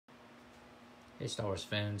Hey Star Wars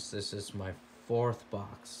fans, this is my fourth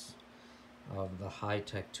box of the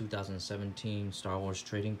High-Tek 2017 Star Wars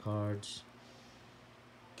trading cards.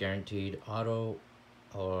 Guaranteed auto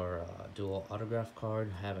or dual autograph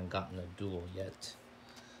card. Haven't gotten a dual yet.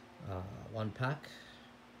 One pack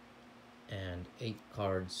and 8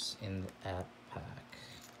 cards in that pack.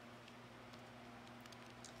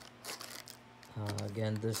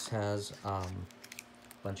 Again, this has a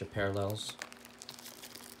bunch of parallels.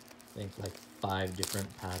 I think like 5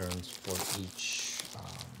 different patterns for each,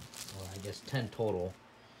 well, I guess 10 total,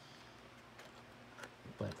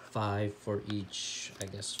 but 5 for each, I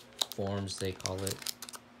guess, forms they call it.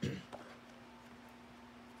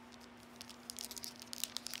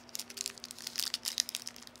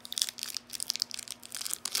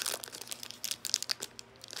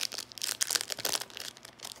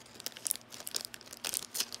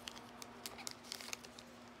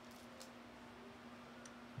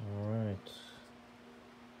 Alright.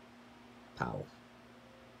 Pow.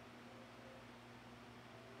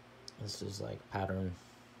 This is like pattern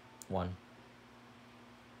 1.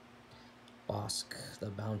 Bosk, the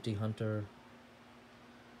bounty hunter.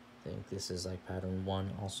 I think this is like pattern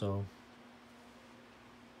 1 also.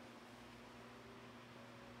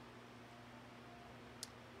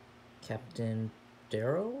 Captain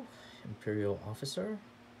Darrow, Imperial Officer.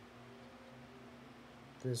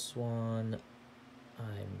 This one,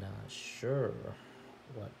 I'm not sure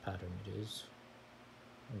what pattern it is.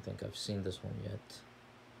 I don't think I've seen this one yet.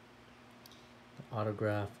 The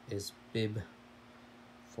autograph is Bib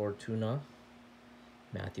Fortuna,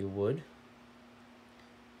 Matthew Wood,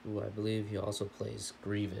 who I believe he also plays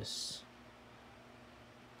Grievous,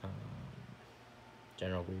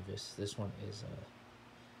 General Grievous. This one is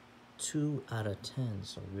a 2 out of 10,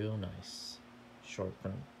 so real nice. Short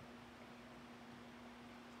print.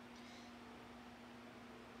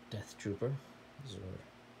 Death Trooper. These were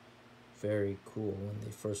very cool when they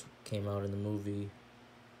first came out in the movie.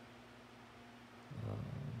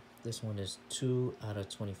 This one is 2 out of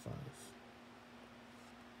 25.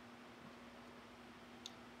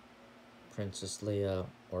 Princess Leia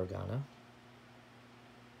Organa.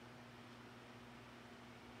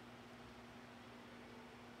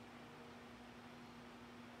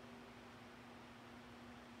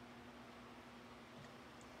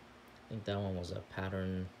 I think that one was a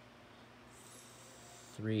pattern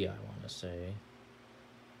 3, I want to say.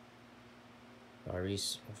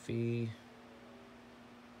 Baris Ofi.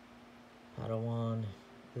 Padawan.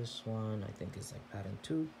 This one I think is like pattern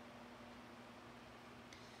 2.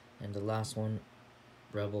 And the last one,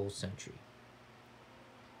 Rebel Sentry.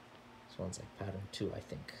 This one's like pattern 2, I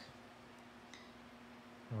think.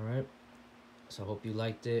 Alright, so I hope you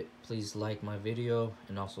liked it. Please like my video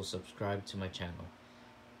and also subscribe to my channel.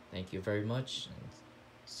 Thank you very much, and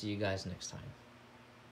see you guys next time.